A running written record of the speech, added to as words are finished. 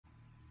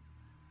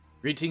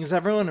Greetings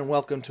everyone and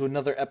welcome to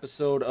another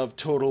episode of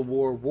Total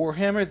War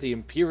Warhammer, the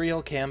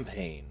Imperial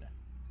campaign.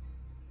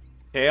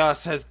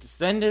 Chaos has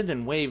descended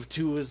and Wave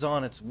 2 is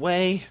on its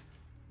way.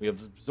 We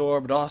have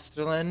absorbed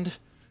Osterland.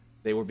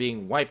 They were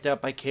being wiped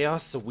out by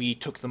Chaos, so we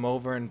took them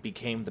over and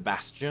became the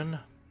Bastion.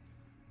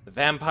 The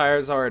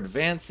vampires are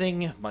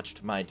advancing, much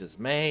to my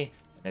dismay,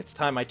 and it's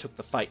time I took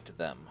the fight to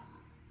them.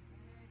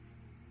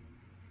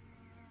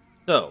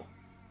 So,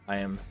 I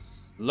am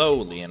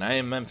slowly, and I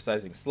am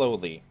emphasizing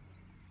slowly,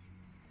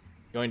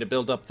 going to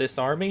build up this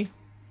army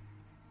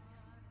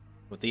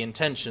with the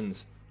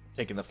intentions of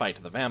taking the fight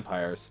to the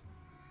vampires.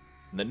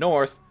 In the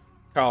north,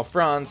 Karl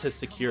Franz has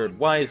secured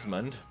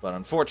Weismund, but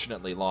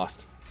unfortunately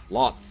lost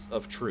lots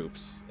of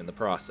troops in the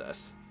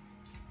process.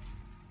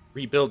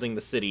 Rebuilding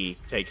the city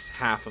takes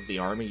half of the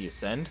army you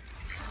send,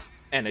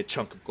 and a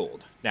chunk of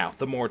gold. Now,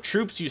 the more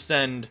troops you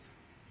send,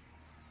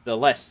 the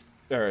less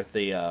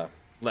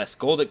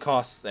gold it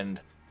costs, and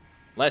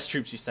less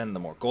troops you send, the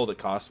more gold it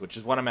costs, which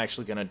is what I'm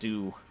actually going to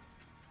do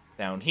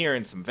down here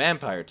in some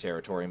vampire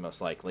territory,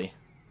 most likely,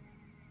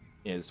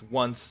 is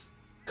once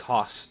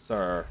costs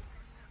are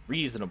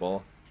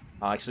reasonable,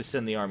 I'll actually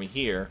send the army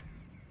here,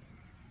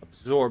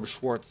 absorb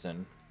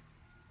Schwarzen,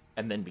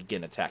 and then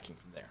begin attacking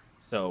from there.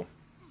 So,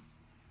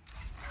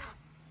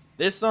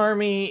 this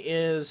army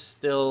is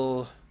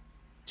still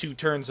 2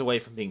 turns away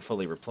from being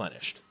fully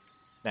replenished.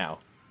 Now,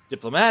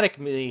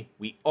 diplomatically,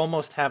 we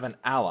almost have an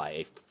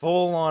ally, a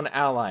full-on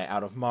ally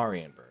out of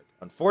Marienburg.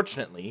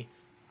 Unfortunately,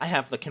 I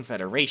have the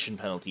Confederation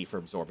penalty for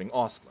absorbing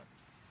Ostland.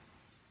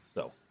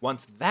 So,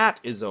 once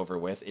that is over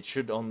with, it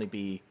should only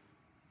be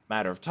a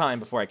matter of time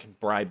before I can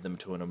bribe them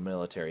to a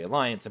military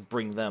alliance and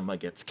bring them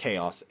against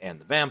Chaos and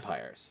the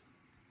vampires.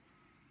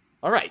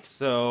 Alright,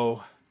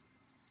 so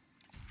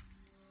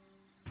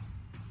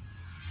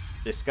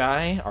this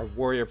guy, our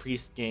warrior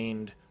priest,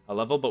 gained a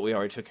level, but we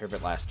already took care of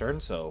it last turn,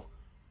 so...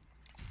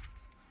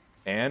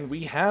 And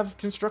we have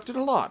constructed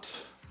a lot.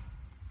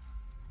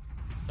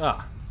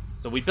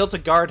 So we built a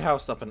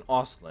guardhouse up in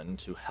Ostland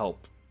to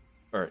help,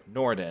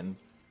 Norden,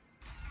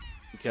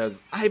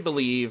 because I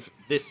believe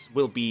this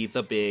will be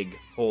the big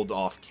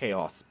hold-off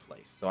Chaos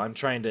place. So I'm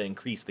trying to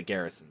increase the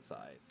garrison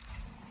size.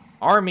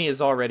 Army is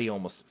already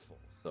almost at full,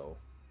 so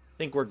I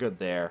think we're good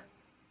there.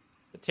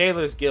 The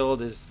Tailor's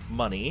Guild is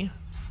money,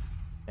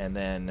 and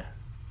then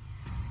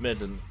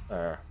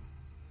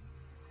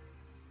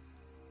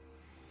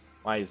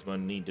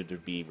Weismund needed to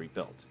be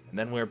rebuilt. And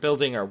then we're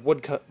building our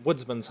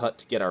woodsman's hut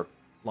to get our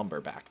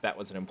lumber back. That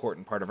was an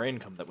important part of our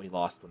income that we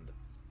lost when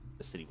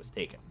the city was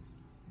taken.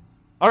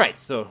 Alright,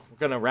 so we're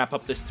going to wrap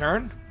up this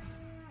turn.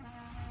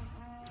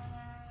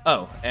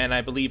 Oh, and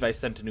I believe I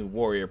sent a new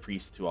warrior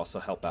priest to also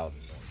help out in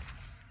North.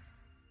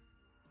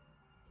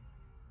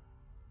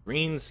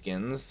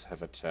 Greenskins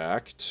have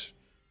attacked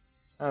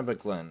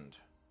Aberglend.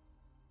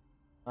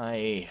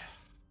 I'm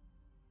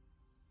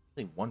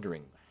really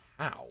wondering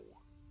how.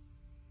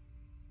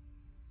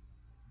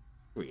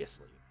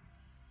 Seriously.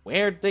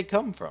 Where'd they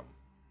come from?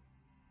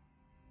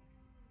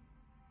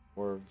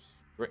 Dwarves.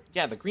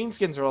 Yeah, the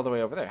greenskins are all the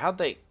way over there. How'd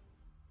they...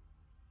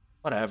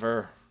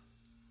 Whatever.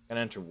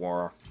 Gonna enter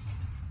war.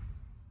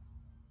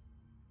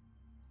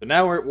 So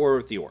now we're at war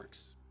with the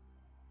orcs.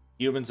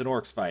 Humans and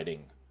orcs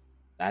fighting.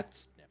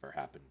 That's never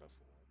happened before.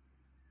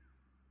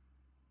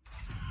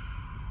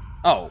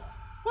 Oh.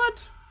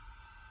 What?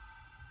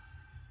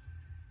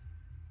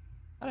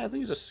 How did I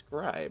lose a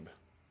scribe?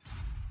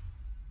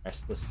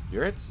 Restless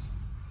spirits?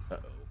 Uh-oh.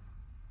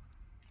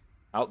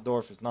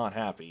 Altdorf is not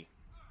happy.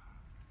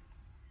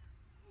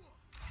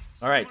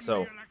 Alright,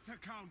 so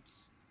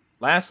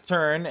last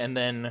turn, and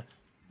then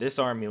this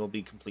army will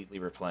be completely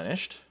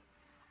replenished.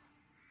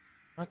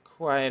 Not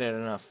quite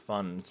enough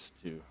funds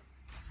to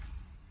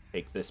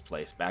take this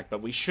place back,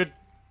 but we should...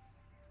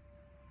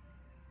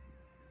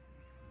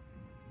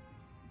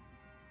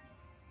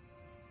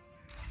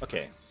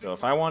 Okay, so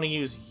if I want to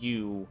use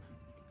you,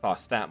 it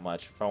costs that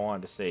much. If I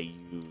wanted to say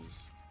use...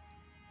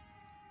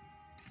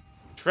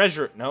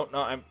 Treasure... No,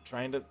 I'm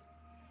trying to...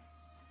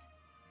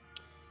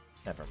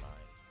 Never mind.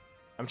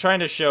 I'm trying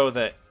to show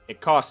that it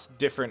costs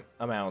different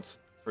amounts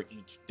for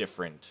each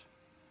different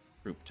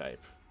troop type.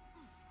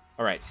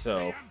 Alright,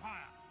 so...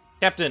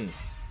 Captain,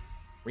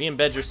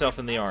 re-embed yourself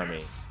in the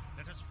army.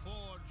 Let us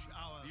forge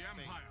our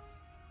fate.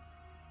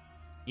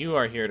 You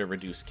are here to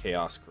reduce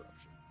chaos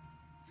corruption.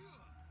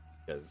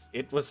 Because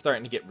it was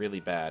starting to get really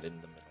bad in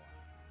the middle.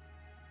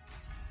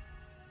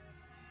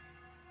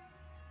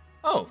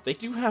 Oh, they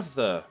do have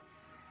the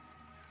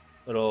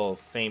little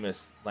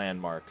famous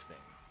landmark thing.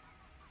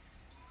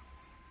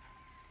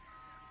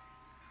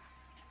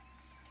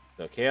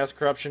 So chaos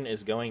corruption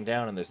is going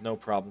down and there's no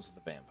problems with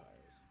the vampires.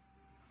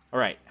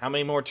 Alright, how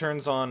many more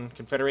turns on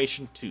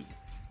Confederation? 2.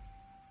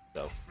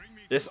 So,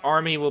 this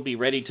army will be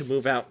ready to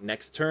move out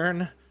next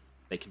turn.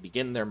 They can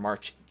begin their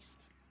march east.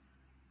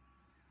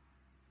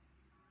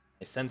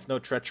 I sense no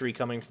treachery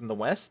coming from the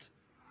west.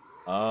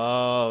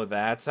 Oh,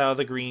 that's how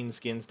the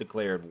Greenskins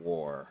declared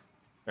war.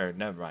 Or,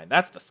 never mind,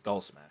 that's the Skull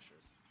Smashers.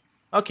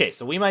 Okay,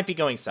 so we might be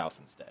going south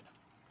instead.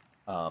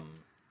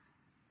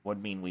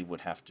 Would mean we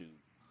would have to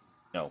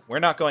No, we're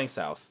not going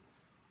south.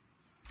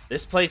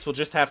 This place will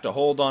just have to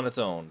hold on its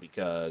own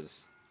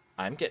because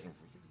I'm getting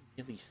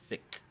really, really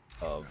sick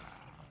of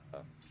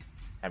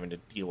having to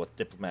deal with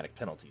diplomatic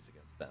penalties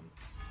against them.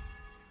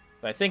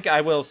 So I think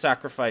I will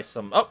sacrifice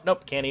some... Oh,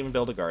 nope, can't even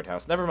build a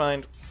guardhouse. Never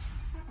mind.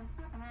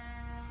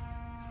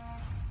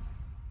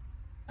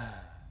 I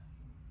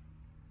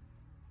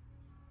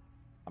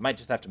might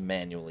just have to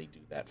manually do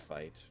that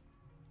fight.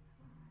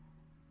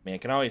 I mean, I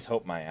can always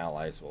hope my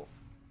allies will...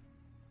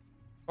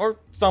 Or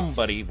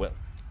somebody will.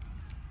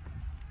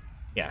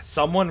 Yeah,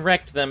 someone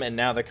wrecked them, and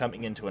now they're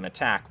coming into an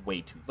attack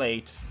way too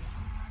late.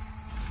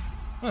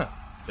 Huh,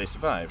 they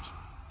survived.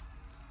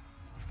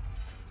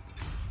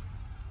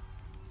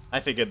 I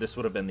figured this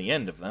would have been the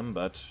end of them,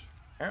 but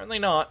apparently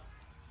not.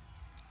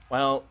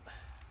 Well,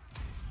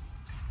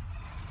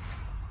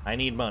 I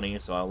need money,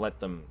 so I'll let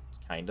them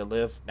kind of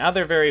live. Now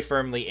they're very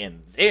firmly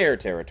in their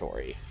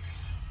territory.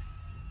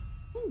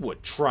 Who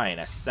would try and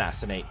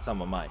assassinate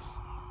some of my...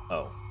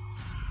 Oh.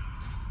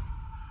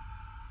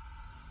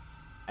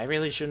 I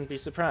really shouldn't be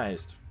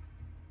surprised.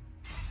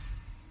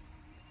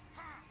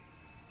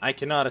 I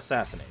cannot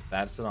assassinate.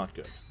 That's not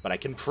good. But I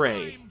can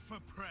pray.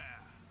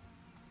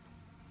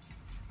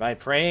 By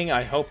praying,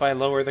 I hope I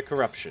lower the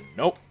corruption.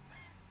 Nope.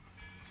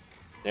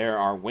 There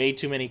are way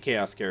too many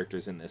chaos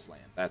characters in this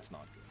land. That's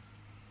not good.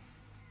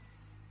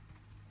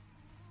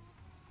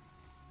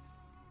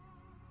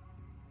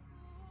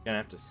 Gonna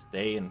have to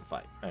stay and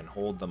fight and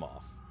hold them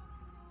off.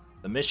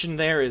 The mission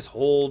there is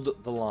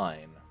hold the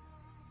line.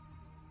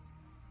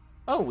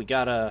 Oh, we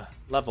got a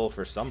level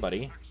for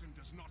somebody.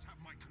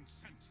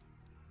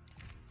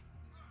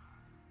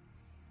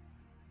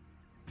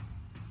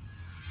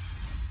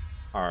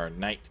 Our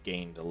knight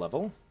gained a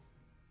level.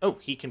 Oh,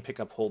 he can pick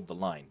up hold the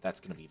line.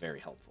 That's going to be very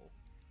helpful.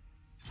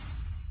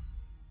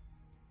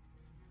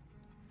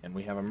 And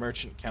we have a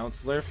merchant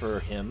counselor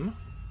for him.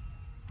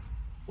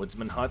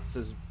 Woodsman huts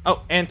is...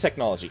 Oh, and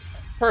technology.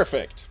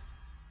 Perfect.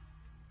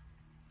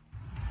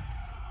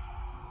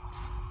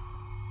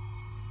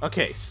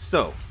 Okay,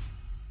 so...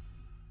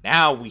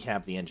 Now we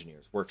have the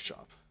engineer's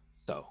workshop.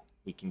 So,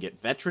 we can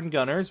get veteran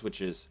gunners,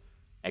 which is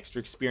extra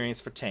experience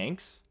for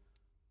tanks.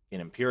 In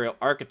Imperial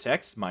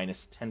Architects,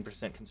 minus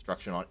 10%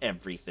 construction on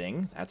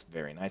everything. That's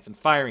very nice. And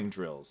firing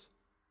drills,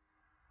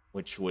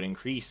 which would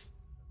increase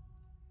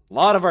a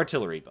lot of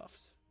artillery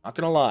buffs. Not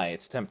gonna lie,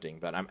 it's tempting,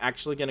 but I'm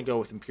actually gonna go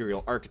with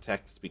Imperial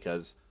Architects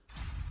because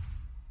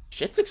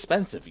shit's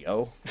expensive,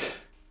 yo.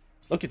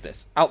 Look at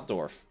this.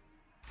 Altdorf.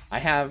 I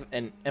have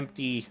an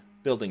empty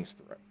building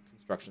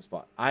construction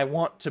spot. I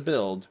want to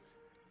build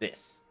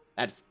this.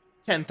 That's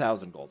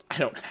 10,000 gold. I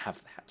don't have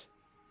that.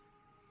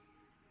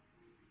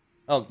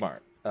 Elgmar.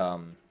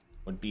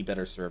 Would be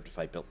better served if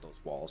I built those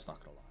walls, not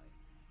gonna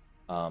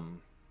lie.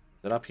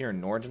 Is it up here in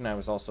Norden? I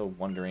was also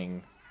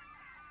wondering...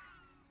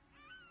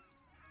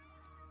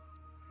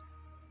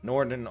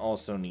 Norden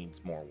also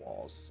needs more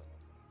walls, so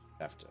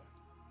I have to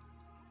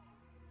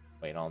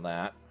wait on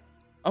that.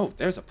 Oh,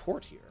 there's a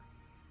port here.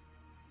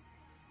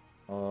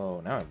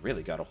 Oh, now I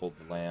really gotta hold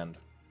the land.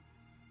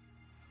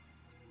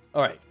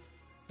 Alright.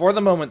 For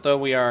the moment, though,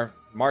 we are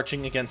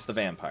marching against the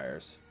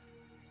vampires.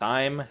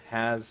 Time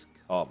has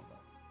come.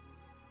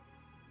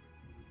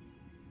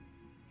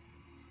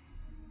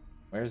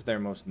 Where's their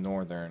most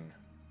northern?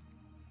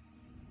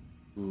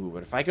 Ooh,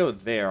 but if I go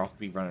there, I'll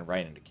be running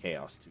right into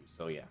chaos, too.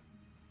 So, yeah.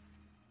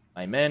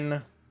 My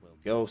men will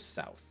go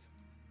south.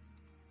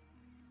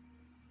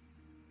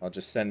 I'll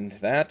just send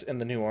that in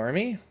the new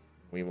army.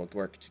 We will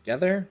work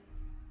together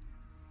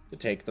to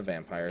take the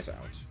vampires out.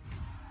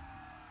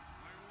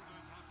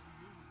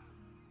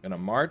 Gonna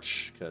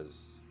march, because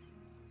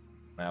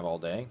I have all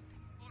day.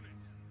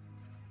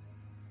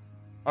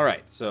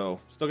 Alright, so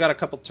still got a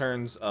couple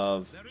turns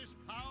of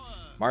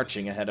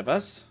marching ahead of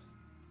us.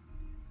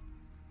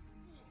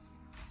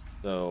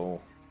 So,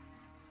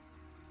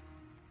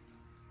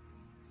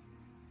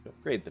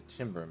 upgrade the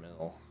timber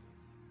mill.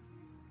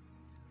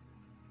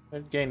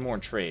 I'd gain more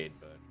trade,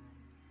 but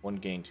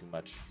wouldn't gain too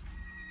much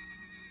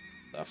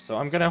stuff. So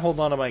I'm gonna hold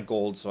on to my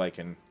gold so I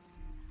can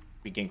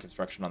begin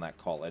construction on that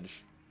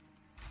college.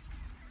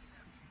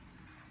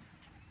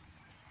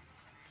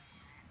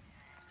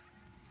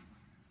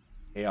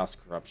 Chaos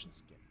corruption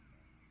skin.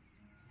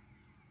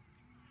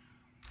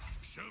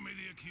 Show me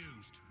the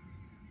accused.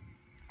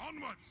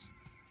 Onwards!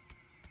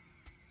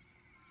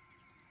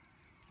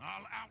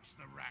 I'll oust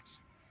the rat.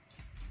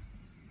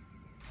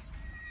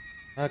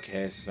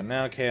 Okay, so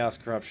now chaos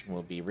corruption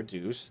will be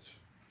reduced.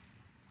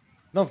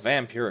 No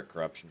vampiric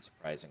corruption,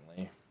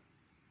 surprisingly.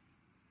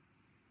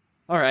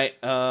 Alright,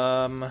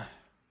 no.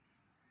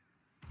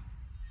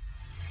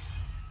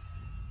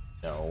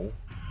 And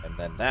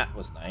then that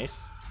was nice.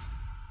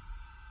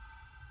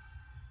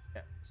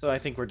 Yeah, so I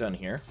think we're done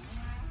here.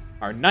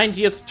 Our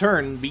 90th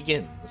turn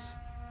begins.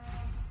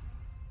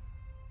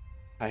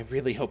 I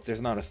really hope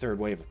there's not a third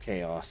wave of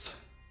chaos.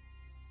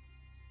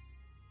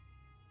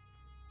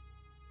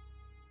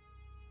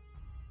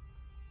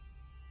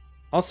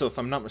 Also, if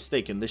I'm not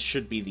mistaken, this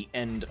should be the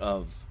end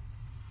of...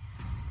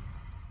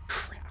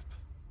 Crap.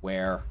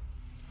 Where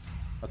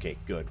Okay,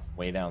 good.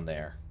 Way down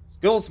there.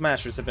 Skull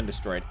Smashers have been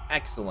destroyed.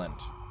 Excellent.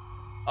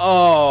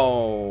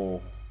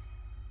 Oh.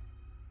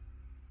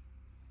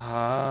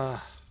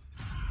 Ah.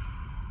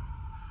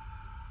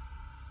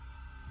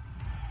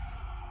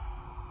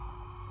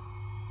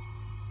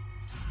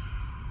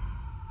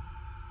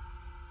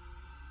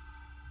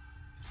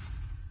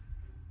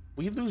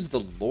 We lose the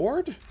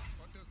Lord?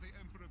 What does the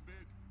Emperor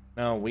bid?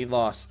 No, we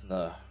lost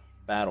the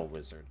Battle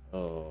Wizard.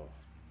 Oh.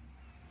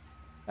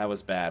 That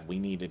was bad. We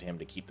needed him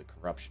to keep the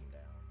corruption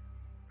down.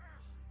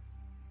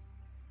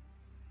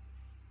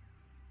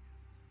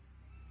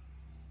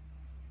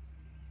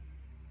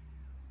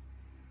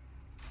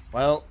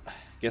 Well,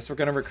 guess we're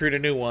gonna recruit a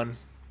new one.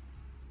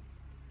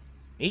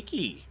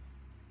 Sneaky.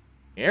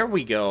 There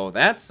we go.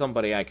 That's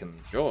somebody I can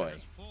enjoy.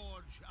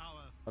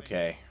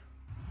 Okay.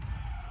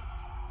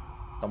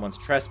 Someone's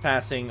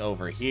trespassing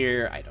over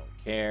here. I don't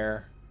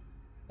care.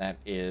 That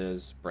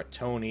is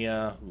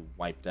Bretonia, who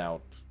wiped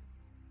out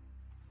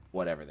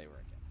whatever they were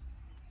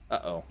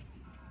against. Uh-oh.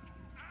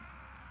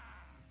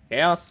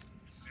 Chaos?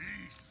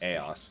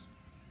 Chaos.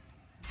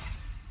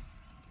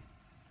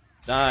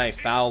 Die,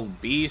 foul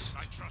beast.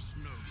 I trust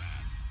no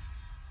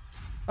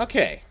man.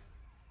 Okay.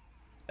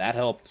 That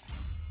helped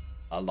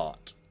a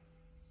lot.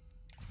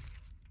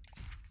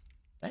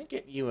 Can I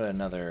get you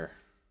another...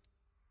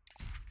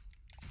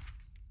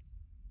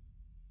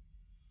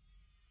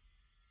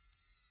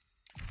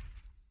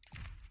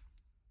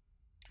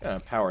 Gonna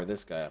power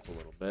this guy up a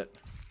little bit.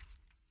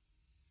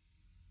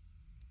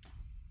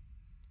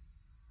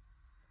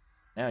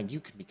 Now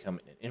you can become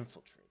an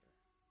infiltrator.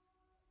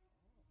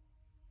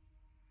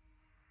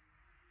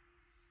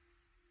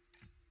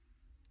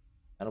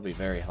 That'll be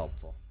very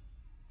helpful.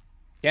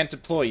 Can't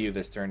deploy you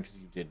this turn because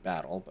you did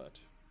battle, but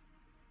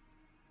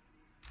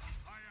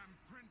I am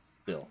Prince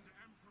still. and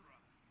Emperor.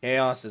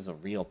 Chaos is a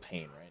real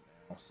pain right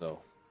now,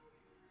 so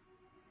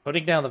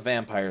putting down the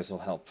vampires will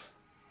help.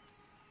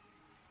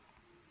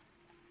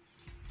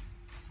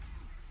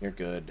 You're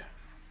good.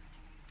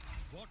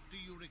 What do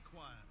you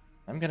require?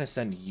 I'm gonna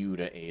send you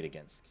to aid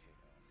against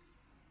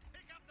Chaos.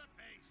 Pick up the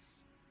pace.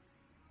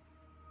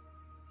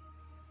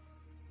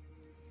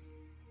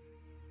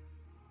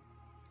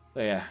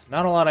 So yeah,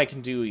 not a lot I can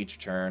do each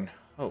turn.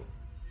 Oh,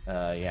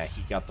 yeah,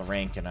 he got the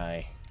rank and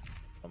I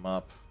picked him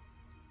up.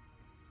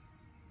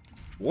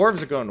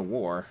 Dwarves are going to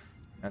war.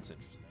 That's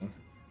interesting.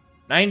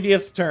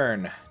 90th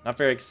turn. Not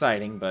very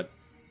exciting, but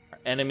our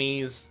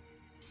enemies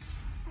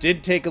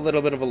did take a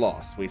little bit of a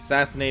loss. We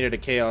assassinated a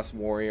Chaos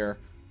Warrior,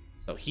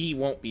 so he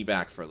won't be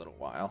back for a little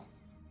while.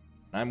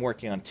 I'm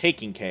working on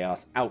taking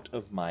Chaos out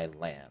of my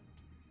land.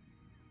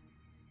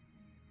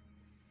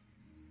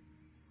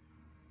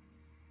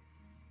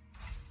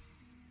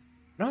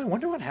 No, I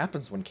wonder what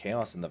happens when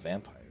Chaos and the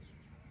Vampires.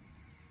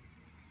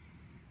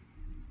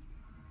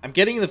 I'm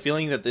getting the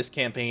feeling that this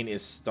campaign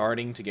is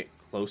starting to get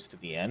close to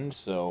the end,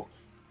 so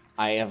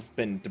I have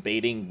been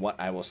debating what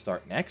I will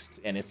start next,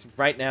 and it's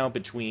right now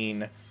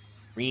between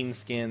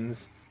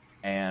Greenskins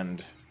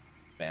and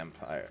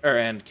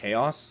and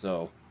Chaos,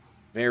 so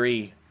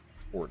very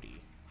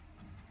sporty.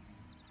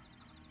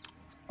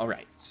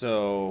 Alright,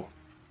 so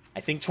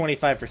I think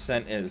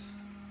 25% is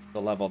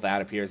the level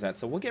that appears at,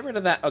 so we'll get rid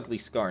of that ugly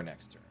scar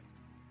next turn.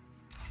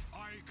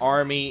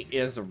 Army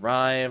is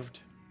arrived.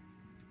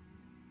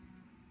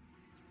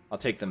 I'll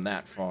take them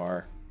that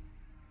far.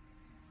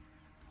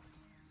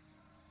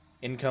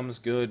 Income's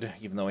good,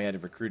 even though we had to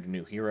recruit a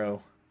new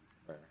hero.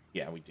 Or,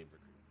 yeah, we did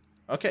recruit.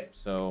 Okay,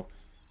 so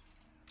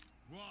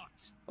What?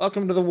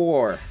 welcome to the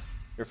war.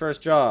 Your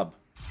first job.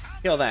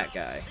 Kill that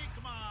guy.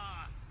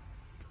 Sigma!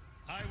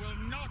 I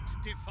will not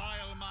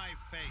defile my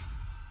faith.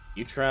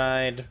 You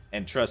tried,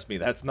 and trust me,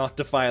 that's not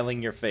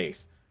defiling your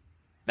faith.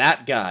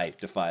 That guy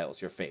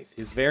defiles your faith.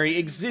 His very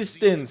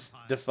existence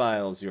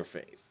defiles your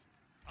faith.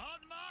 On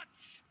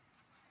march!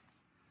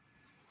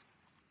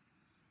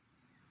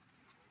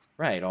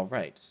 Right,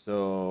 alright,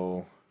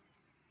 so...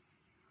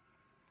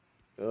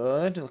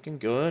 Good, looking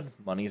good.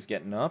 Money's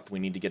getting up. We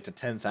need to get to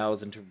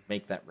 10,000 to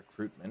make that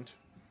recruitment.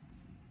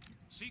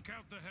 Seek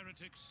out the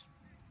heretics.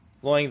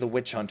 Deploying the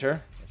Witch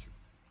Hunter.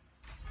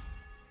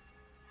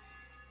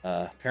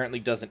 Apparently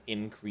doesn't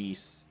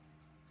increase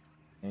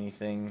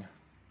anything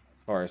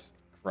as far as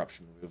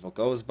corruption removal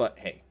goes, but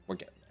hey, we're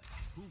getting there.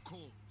 Who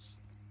calls?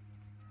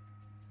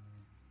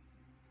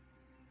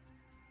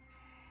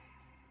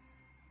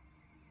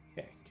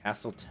 Okay,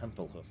 Castle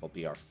Templehoof will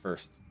be our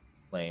first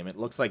claim. It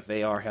looks like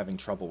they are having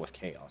trouble with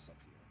chaos up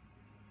here.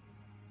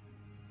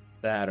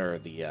 That or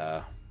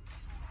the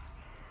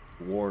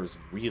wars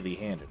really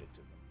handed it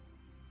to them.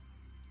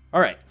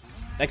 Alright,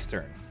 next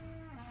turn.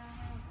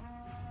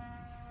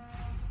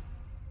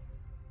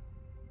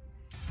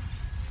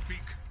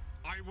 Speak.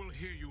 I will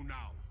hear you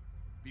now.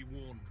 Be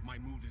warned, my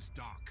mood is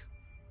dark.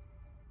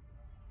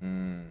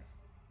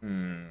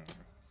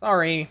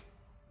 Sorry.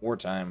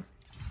 Wartime.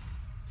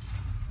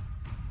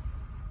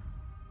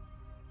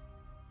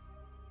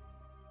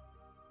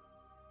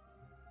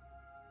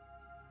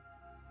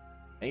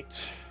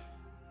 Right.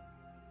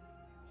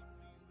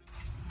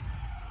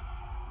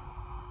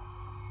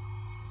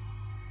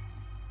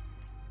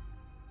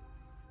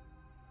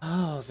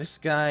 Oh, this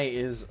guy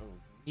is a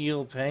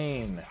real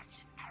pain. Such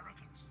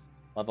arrogance.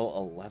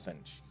 Level 11,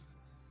 Jesus.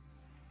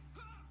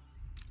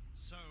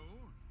 So,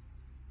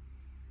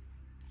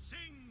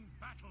 sing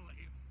battle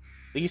hymn.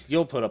 At least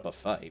you'll put up a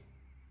fight.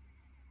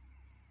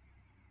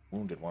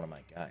 Wounded one of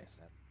my guys.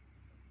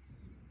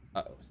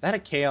 Uh-oh, is that a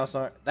Chaos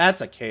Army?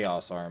 That's a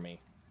Chaos Army.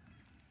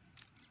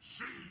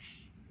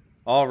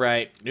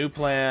 Alright, new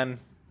plan.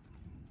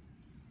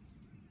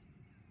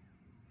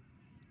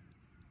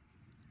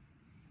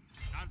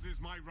 As is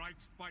my right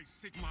by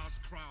Sigmar's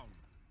crown.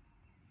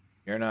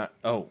 You're not...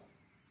 Oh.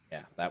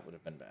 Yeah, that would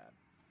have been bad.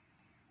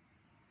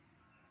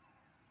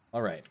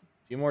 Alright.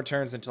 A few more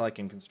turns until I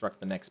can construct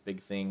the next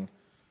big thing.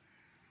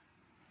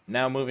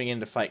 Now moving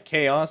in to fight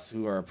Chaos,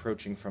 who are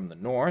approaching from the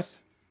north.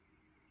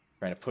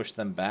 Trying to push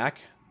them back.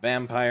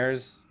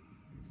 Vampires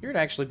appear to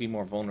actually be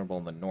more vulnerable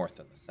in the north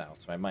than the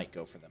south, so I might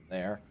go for them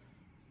there.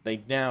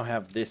 They now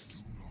have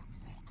this...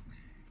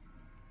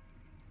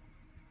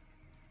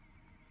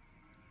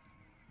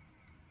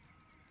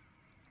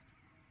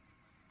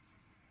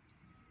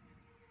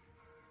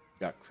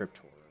 Got Crypt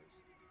Horrors.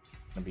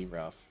 Gonna be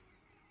rough.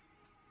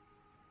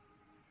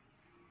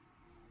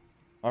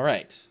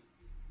 Alright.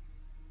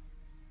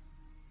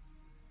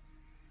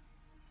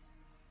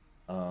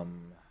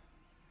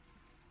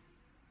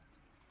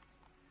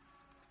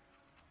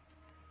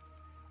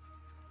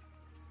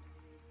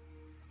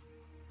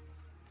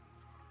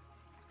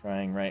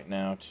 Trying right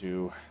now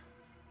to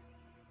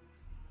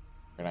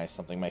organize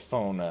something. My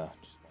phone just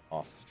went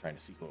off. I was trying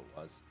to see who it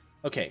was.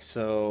 Okay,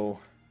 so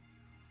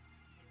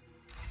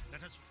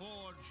Let us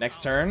forge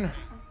next our turn. way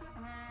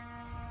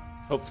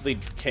Hopefully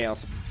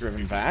Chaos will be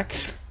driven back.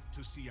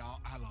 to see our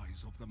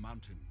allies of the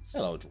mountains.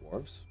 Hello,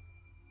 dwarves.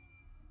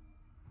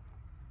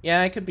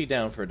 Yeah, I could be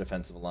down for a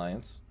defensive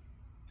alliance.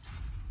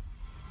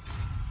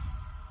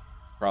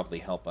 Probably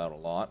help out a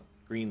lot.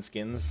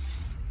 Greenskins.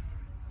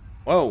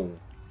 Whoa!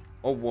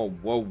 Whoa, whoa,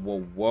 whoa,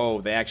 whoa,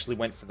 whoa. They actually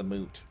went for the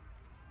moot.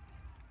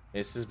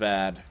 This is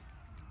bad.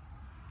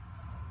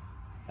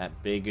 That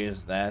big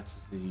is... That's...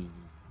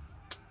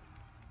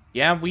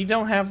 Yeah, we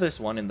don't have this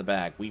one in the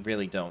bag. We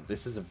really don't.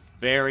 This is a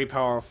very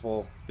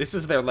powerful... This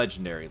is their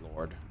legendary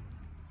lord.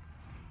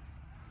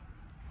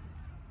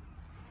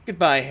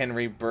 Goodbye,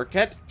 Henry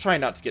Burkett. Try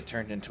not to get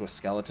turned into a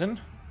skeleton.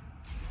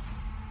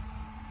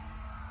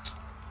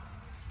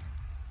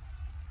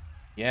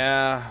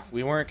 Yeah,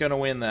 we weren't going to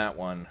win that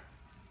one.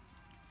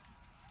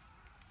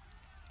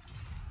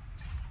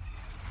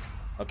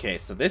 Okay,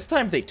 so this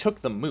time they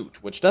took the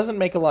moot, which doesn't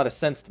make a lot of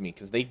sense to me,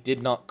 because they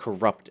did not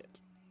corrupt it.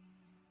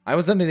 I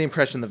was under the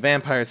impression the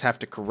vampires have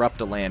to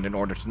corrupt a land in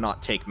order to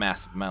not take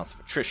massive amounts of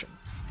attrition.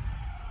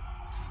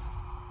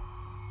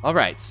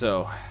 Alright,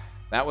 so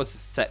that was a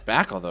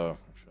setback, although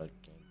I should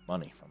have gained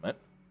money from it.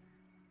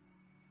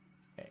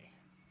 Okay.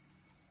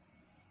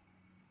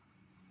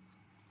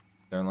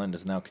 Their land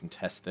is now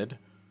contested.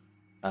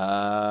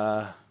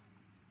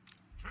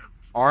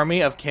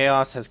 Army of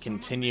Chaos has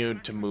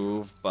continued to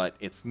move, but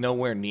it's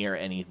nowhere near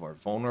any more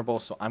vulnerable,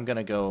 so I'm going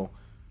to go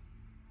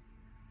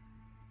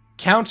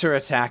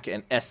counterattack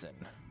in Essen.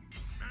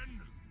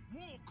 Men,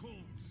 war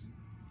calls.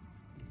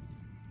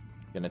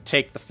 Gonna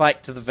take the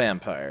fight to the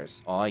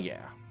vampires. Aw,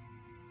 yeah.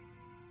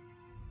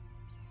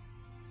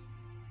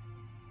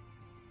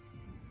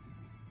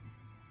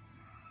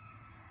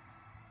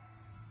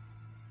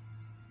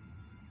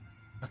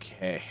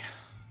 Okay.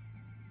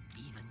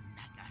 Even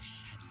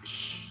Nagash had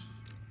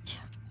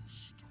that will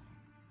stop.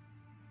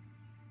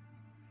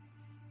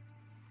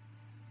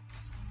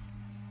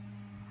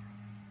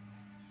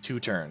 Two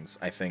turns,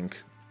 I think.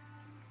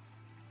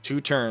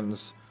 2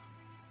 turns.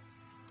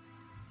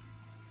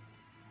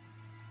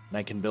 And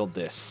I can build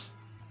this.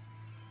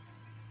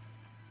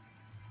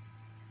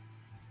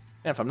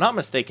 And if I'm not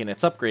mistaken,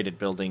 it's upgraded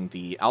building.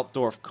 The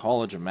Altdorf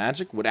College of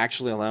Magic would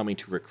actually allow me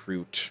to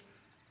recruit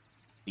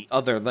the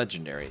other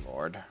legendary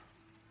lord.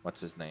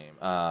 What's his name?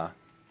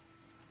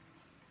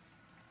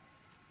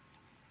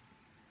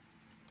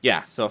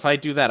 Yeah, so if I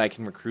do that, I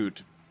can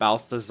recruit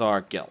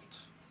Balthazar Gelt.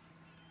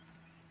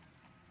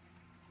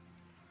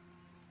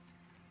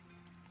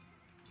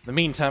 In the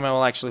meantime, I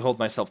will actually hold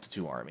myself to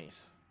 2 armies.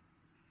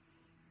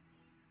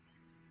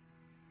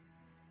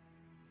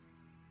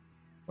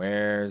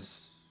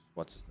 Where's...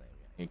 What's his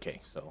name?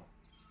 Okay, so...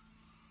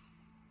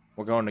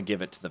 We're going to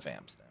give it to the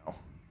Vamps now.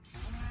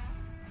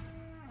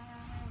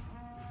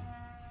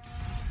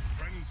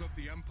 Friends of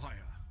the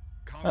Empire.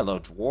 Come. Hello,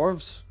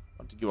 dwarves.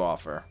 What did you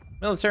offer?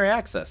 Military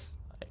access.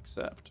 I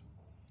accept.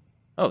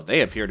 Oh, they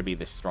appear to be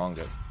the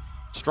stronger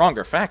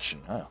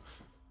faction. Oh,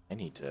 I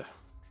need to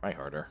try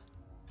harder.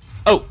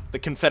 Oh, the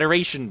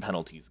Confederation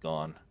penalty's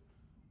gone.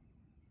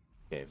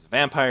 Okay, the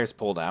vampires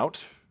pulled out.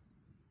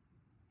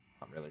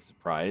 Not really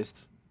surprised.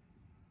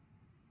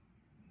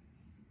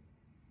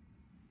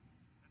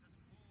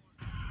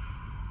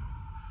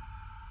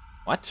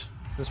 What?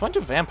 Since when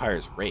do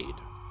vampires raid?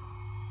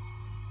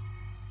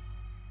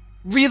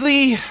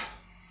 Really? When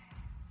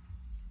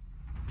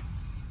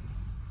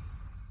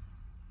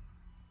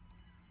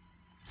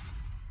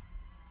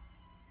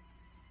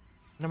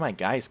do my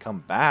guys come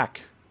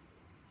back?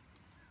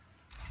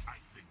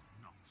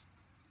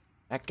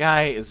 That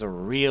guy is a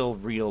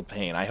real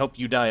pain. I hope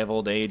you die of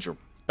old age, or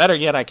better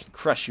yet, I can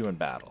crush you in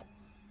battle.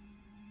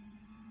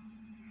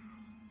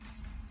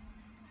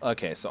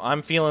 Okay, so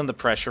I'm feeling the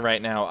pressure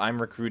right now.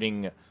 I'm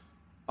recruiting...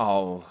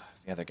 Oh,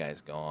 the other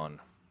guy's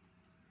gone.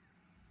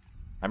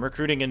 I'm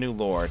recruiting a new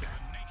lord.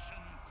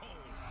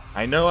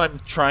 I know I'm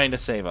trying to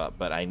save up,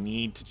 but I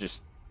need to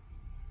just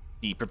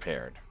be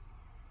prepared.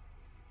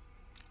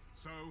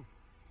 So,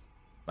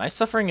 Am I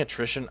suffering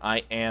attrition?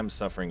 I am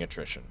suffering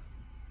attrition.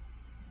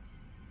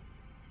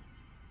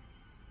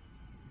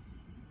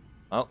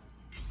 Well.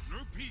 no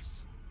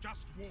peace,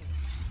 just war.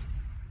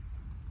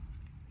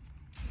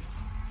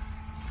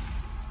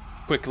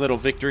 Quick little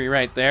victory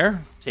right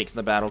there. Taking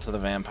the battle to the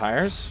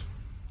vampires.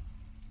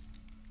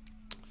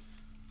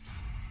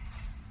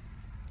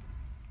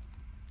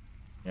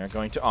 They're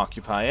going to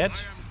occupy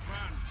it.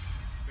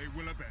 They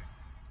will obey.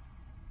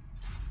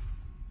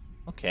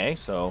 Okay,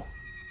 so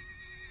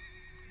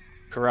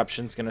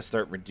corruption's going to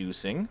start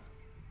reducing.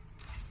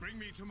 Bring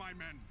me to my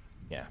men.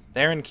 Yeah,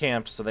 they're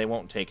encamped, so they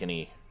won't take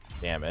any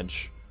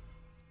damage.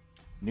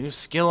 New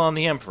skill on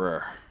the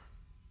Emperor.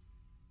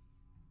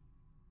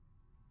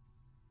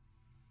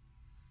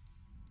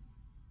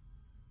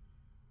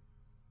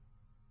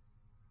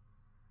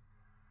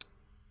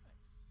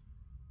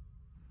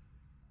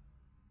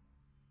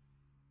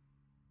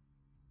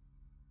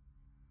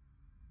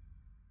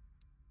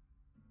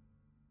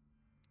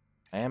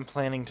 I am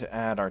planning to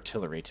add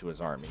artillery to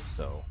his army,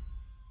 so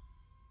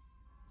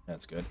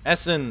that's good.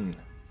 Essen!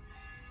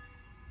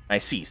 I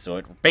see, so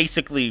it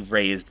basically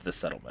raised the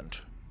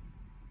settlement.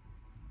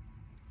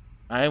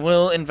 I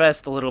will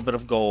invest a little bit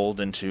of gold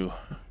into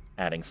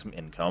adding some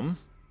income.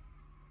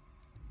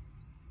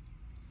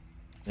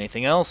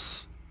 Anything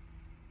else?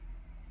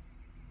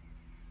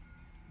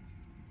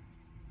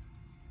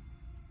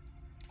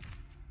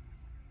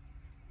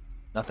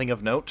 Nothing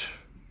of note?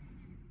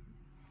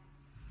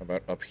 How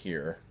about up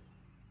here?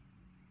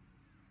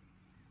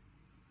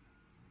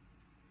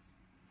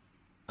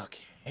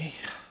 Okay.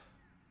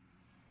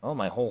 Well,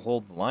 my whole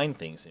hold the line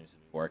thing seems to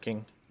be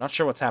working. Not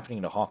sure what's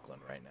happening to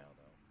Hawkland right now,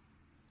 though.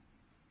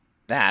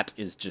 That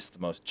is just the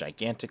most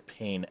gigantic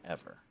pain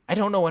ever. I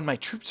don't know when my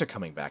troops are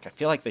coming back. I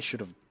feel like they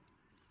should have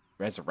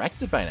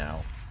resurrected by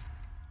now.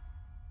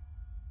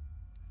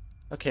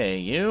 Okay,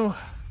 you.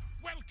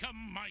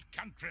 Welcome, my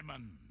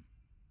countrymen.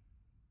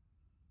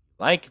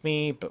 Like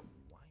me, but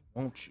why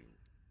won't you?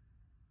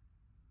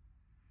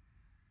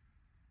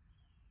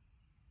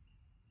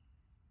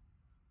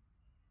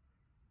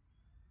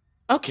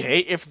 Okay,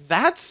 if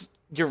that's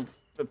your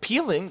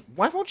appealing,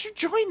 why won't you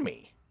join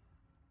me?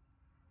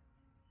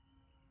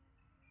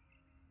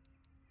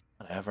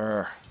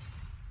 Whatever.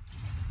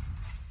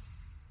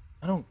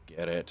 I don't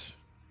get it.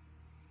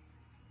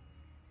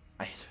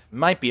 It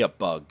might be a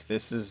bug.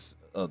 This is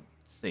a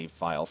save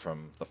file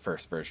from the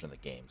first version of the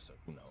game, so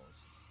who knows.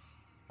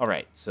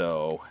 Alright,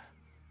 so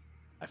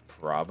I've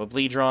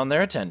probably drawn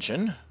their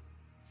attention.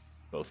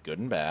 Both good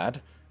and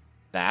bad.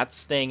 That's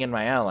staying in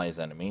my allies'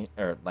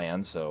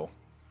 land, so...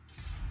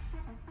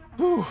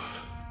 Whew.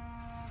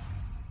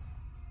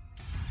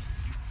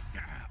 You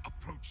dare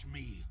approach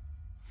me,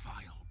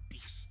 vile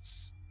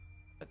beasts.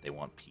 But they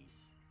want peace.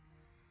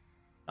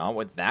 Not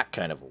with that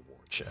kind of a war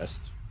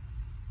chest.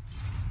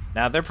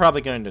 Now, they're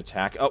probably going to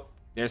attack... Oh,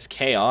 there's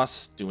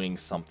Chaos doing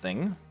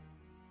something.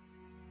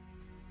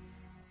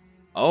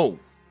 Oh,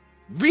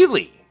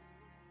 really?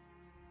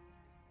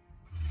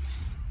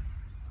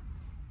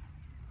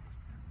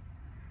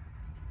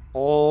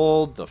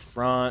 Hold the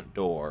front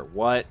door.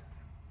 What?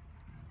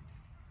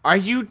 Are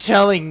you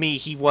telling me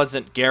he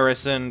wasn't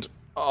garrisoned?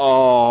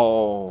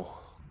 Oh,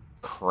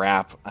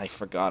 crap. I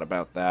forgot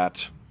about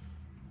that.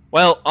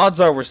 Well, odds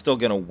are we're still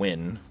going to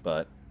win,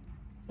 but...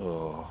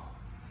 Oh.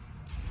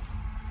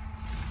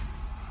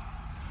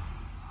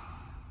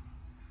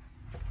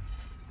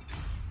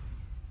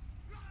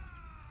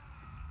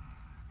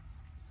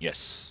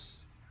 Yes.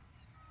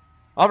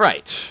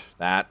 Alright.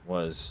 That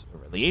was a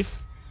relief.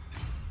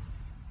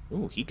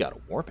 Ooh, he got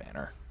a war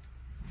banner.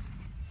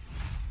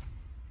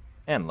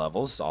 And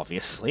levels,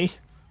 obviously.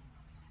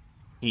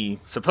 He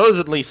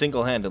supposedly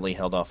single-handedly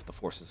held off the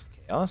forces of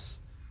chaos.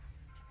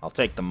 I'll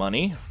take the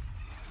money.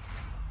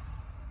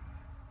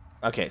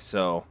 Okay,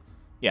 so...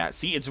 Yeah,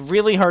 see, it's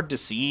really hard to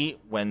see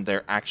when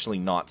they're actually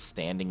not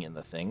standing in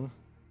the thing.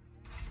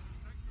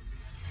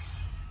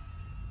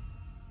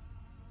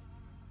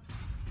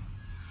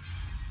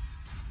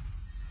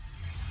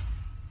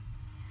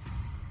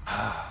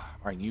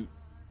 Are you...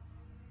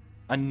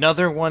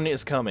 Another one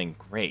is coming.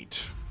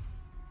 Great.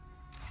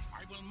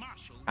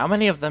 How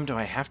many of them do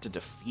I have to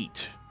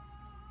defeat?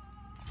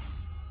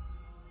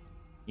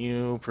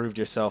 You proved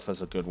yourself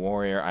as a good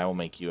warrior. I will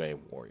make you a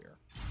warrior.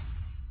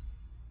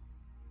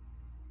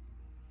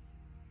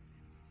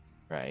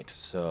 Right,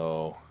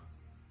 so...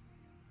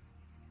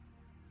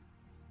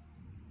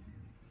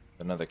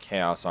 Another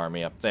Chaos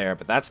army up there,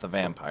 but that's the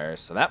vampires,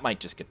 so that might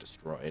just get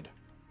destroyed.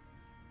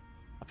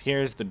 Up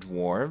here's the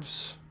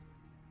dwarves.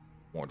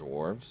 More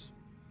dwarves.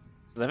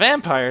 The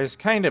vampires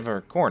kind of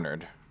are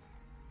cornered.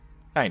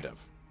 Kind of.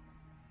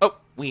 Oh,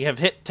 we have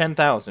hit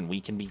 10,000. We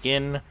can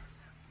begin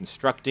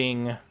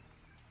constructing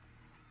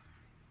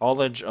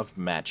College of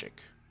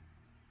Magic.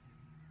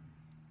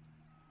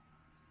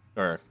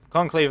 Or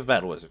Conclave of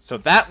Battle Wizards. So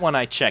that one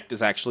I checked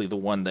is actually the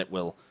one that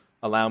will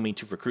allow me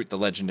to recruit the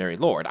Legendary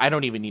Lord. I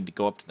don't even need to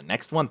go up to the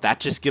next one. That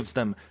just gives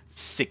them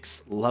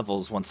 6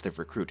 levels once they've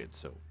recruited.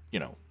 So,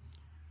 you know,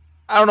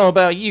 I don't know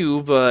about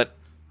you, but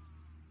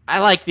I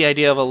like the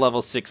idea of a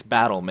level 6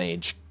 battle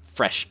mage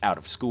fresh out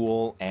of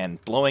school and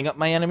blowing up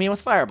my enemy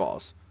with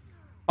fireballs.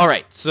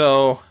 Alright,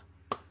 so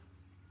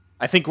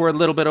I think we're a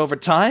little bit over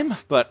time,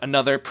 but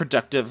another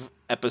productive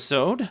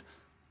episode.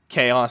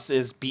 Chaos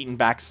is beaten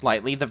back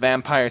slightly. The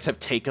vampires have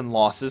taken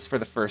losses for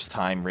the first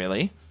time,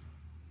 really.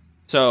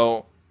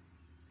 So,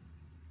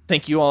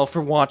 thank you all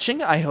for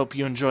watching. I hope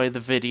you enjoyed the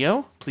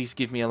video. Please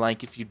give me a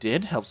like if you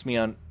did. Helps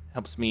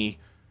me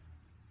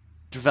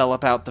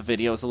develop out the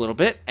videos a little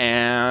bit.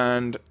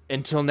 And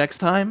until next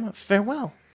time, farewell.